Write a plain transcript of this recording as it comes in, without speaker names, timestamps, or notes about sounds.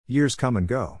Years come and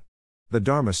go. The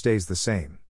Dharma stays the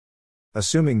same.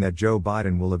 Assuming that Joe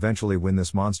Biden will eventually win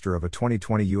this monster of a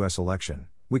 2020 US election,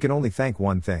 we can only thank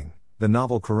one thing: the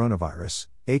novel coronavirus,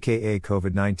 aka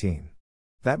COVID-19.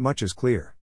 That much is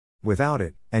clear. Without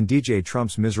it, and DJ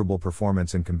Trump's miserable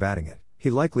performance in combating it, he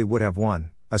likely would have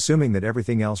won, assuming that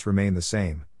everything else remained the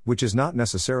same, which is not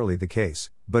necessarily the case,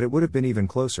 but it would have been even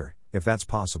closer, if that's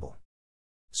possible.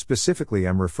 Specifically,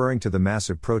 I'm referring to the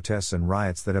massive protests and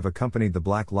riots that have accompanied the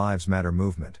Black Lives Matter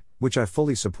movement, which I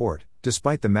fully support,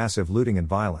 despite the massive looting and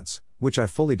violence, which I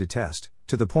fully detest,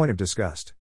 to the point of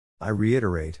disgust. I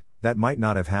reiterate, that might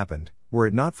not have happened, were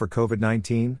it not for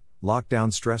COVID-19,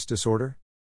 lockdown stress disorder?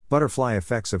 Butterfly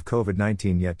effects of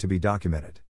COVID-19 yet to be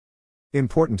documented.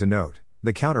 Important to note,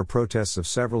 the counter-protests of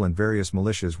several and various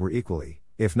militias were equally,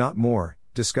 if not more,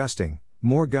 disgusting.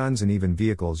 More guns and even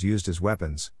vehicles used as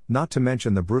weapons, not to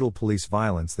mention the brutal police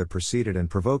violence that preceded and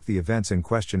provoked the events in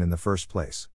question in the first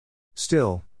place.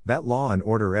 Still, that law and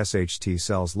order SHT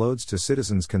sells loads to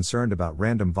citizens concerned about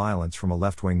random violence from a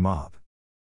left-wing mob.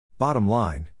 Bottom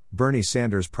line, Bernie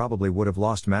Sanders probably would have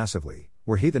lost massively,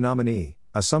 were he the nominee,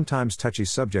 a sometimes touchy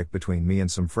subject between me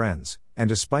and some friends, and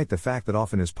despite the fact that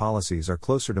often his policies are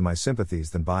closer to my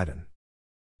sympathies than Biden.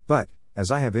 But,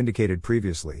 as I have indicated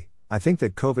previously, I think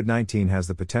that COVID-19 has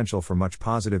the potential for much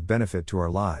positive benefit to our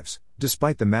lives,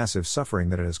 despite the massive suffering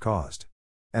that it has caused.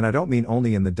 And I don't mean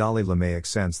only in the Dalai Lamaic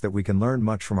sense that we can learn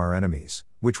much from our enemies,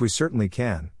 which we certainly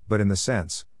can, but in the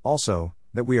sense, also,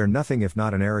 that we are nothing if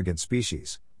not an arrogant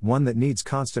species, one that needs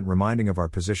constant reminding of our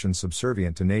position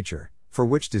subservient to nature, for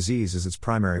which disease is its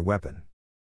primary weapon.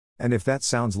 And if that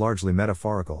sounds largely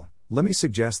metaphorical, let me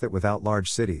suggest that without large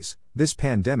cities, this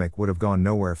pandemic would have gone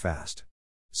nowhere fast.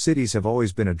 Cities have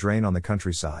always been a drain on the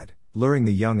countryside, luring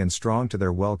the young and strong to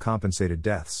their well-compensated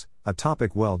deaths, a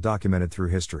topic well documented through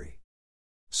history.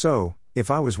 So,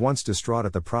 if I was once distraught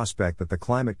at the prospect that the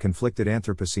climate-conflicted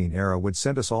Anthropocene era would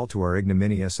send us all to our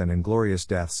ignominious and inglorious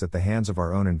deaths at the hands of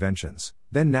our own inventions,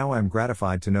 then now I am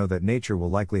gratified to know that nature will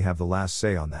likely have the last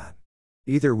say on that.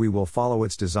 Either we will follow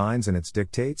its designs and its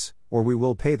dictates, or we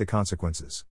will pay the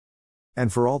consequences.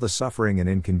 And for all the suffering and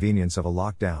inconvenience of a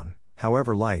lockdown,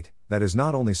 however light, that is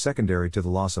not only secondary to the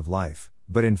loss of life,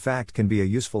 but in fact can be a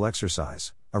useful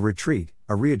exercise, a retreat,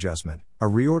 a readjustment, a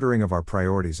reordering of our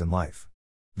priorities in life.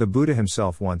 The Buddha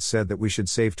himself once said that we should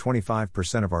save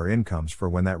 25% of our incomes for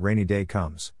when that rainy day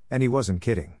comes, and he wasn't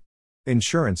kidding.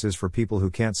 Insurance is for people who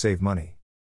can't save money.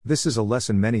 This is a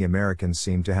lesson many Americans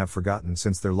seem to have forgotten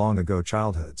since their long-ago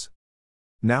childhoods.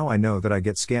 Now I know that I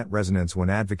get scant resonance when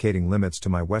advocating limits to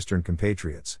my Western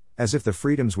compatriots, as if the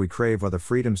freedoms we crave are the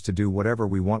freedoms to do whatever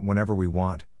we want whenever we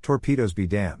want, torpedoes be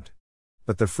damned.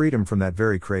 But the freedom from that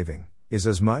very craving is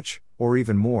as much, or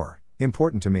even more,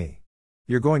 important to me.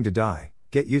 You're going to die,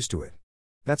 get used to it.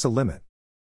 That's a limit.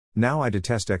 Now I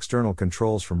detest external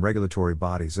controls from regulatory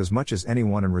bodies as much as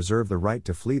anyone and reserve the right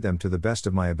to flee them to the best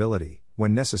of my ability,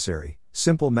 when necessary.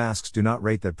 Simple masks do not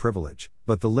rate that privilege,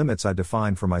 but the limits I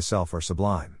define for myself are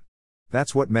sublime.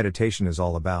 That's what meditation is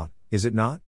all about, is it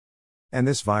not? And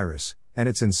this virus, and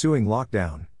its ensuing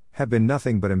lockdown, have been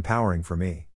nothing but empowering for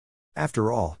me.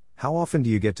 After all, how often do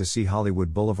you get to see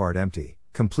Hollywood Boulevard empty,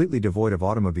 completely devoid of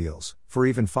automobiles, for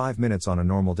even 5 minutes on a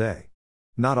normal day?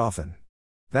 Not often.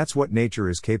 That's what nature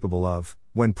is capable of,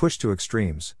 when pushed to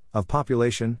extremes, of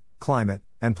population, climate,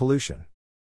 and pollution.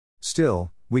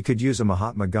 Still, we could use a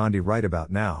Mahatma Gandhi right about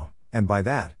now, and by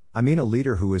that, I mean a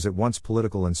leader who is at once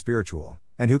political and spiritual,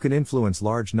 and who can influence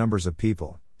large numbers of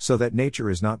people, so that nature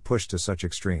is not pushed to such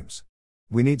extremes.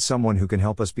 We need someone who can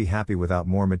help us be happy without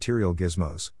more material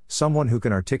gizmos, someone who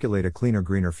can articulate a cleaner,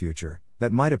 greener future,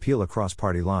 that might appeal across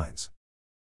party lines.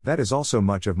 That is also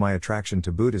much of my attraction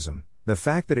to Buddhism, the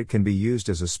fact that it can be used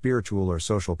as a spiritual or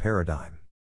social paradigm.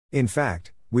 In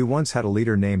fact, we once had a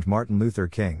leader named Martin Luther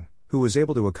King, who was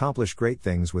able to accomplish great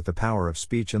things with the power of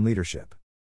speech and leadership.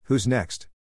 Who's next?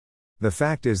 The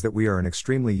fact is that we are an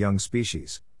extremely young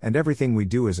species, and everything we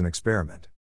do is an experiment.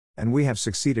 And we have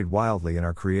succeeded wildly in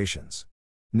our creations.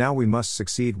 Now we must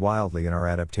succeed wildly in our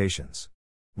adaptations.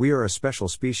 We are a special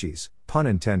species, pun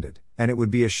intended, and it would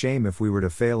be a shame if we were to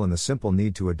fail in the simple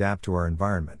need to adapt to our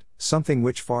environment, something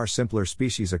which far simpler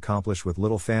species accomplish with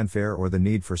little fanfare or the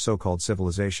need for so-called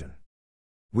civilization.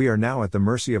 We are now at the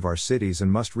mercy of our cities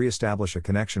and must re-establish a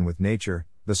connection with nature,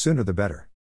 the sooner the better.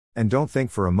 And don't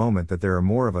think for a moment that there are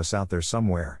more of us out there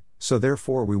somewhere, so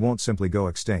therefore we won't simply go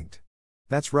extinct.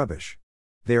 That's rubbish.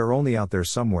 They are only out there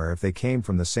somewhere if they came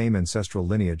from the same ancestral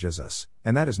lineage as us,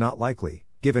 and that is not likely,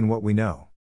 given what we know.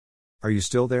 Are you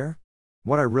still there?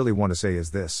 What I really want to say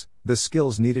is this: the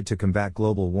skills needed to combat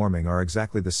global warming are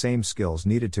exactly the same skills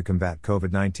needed to combat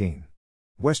COVID-19.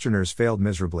 Westerners failed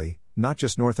miserably, not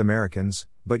just North Americans,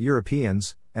 but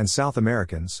Europeans, and South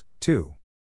Americans, too.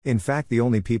 In fact, the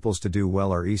only peoples to do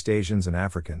well are East Asians and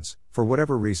Africans, for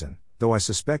whatever reason, though I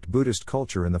suspect Buddhist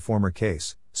culture in the former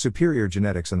case, superior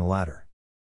genetics in the latter.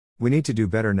 We need to do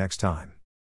better next time.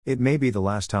 It may be the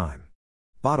last time.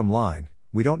 Bottom line,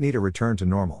 we don't need a return to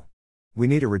normal. We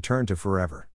need a return to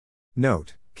forever.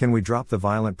 Note, can we drop the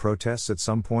violent protests at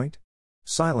some point?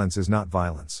 Silence is not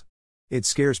violence. It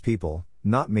scares people,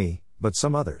 not me, but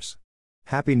some others.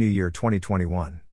 Happy New Year 2021.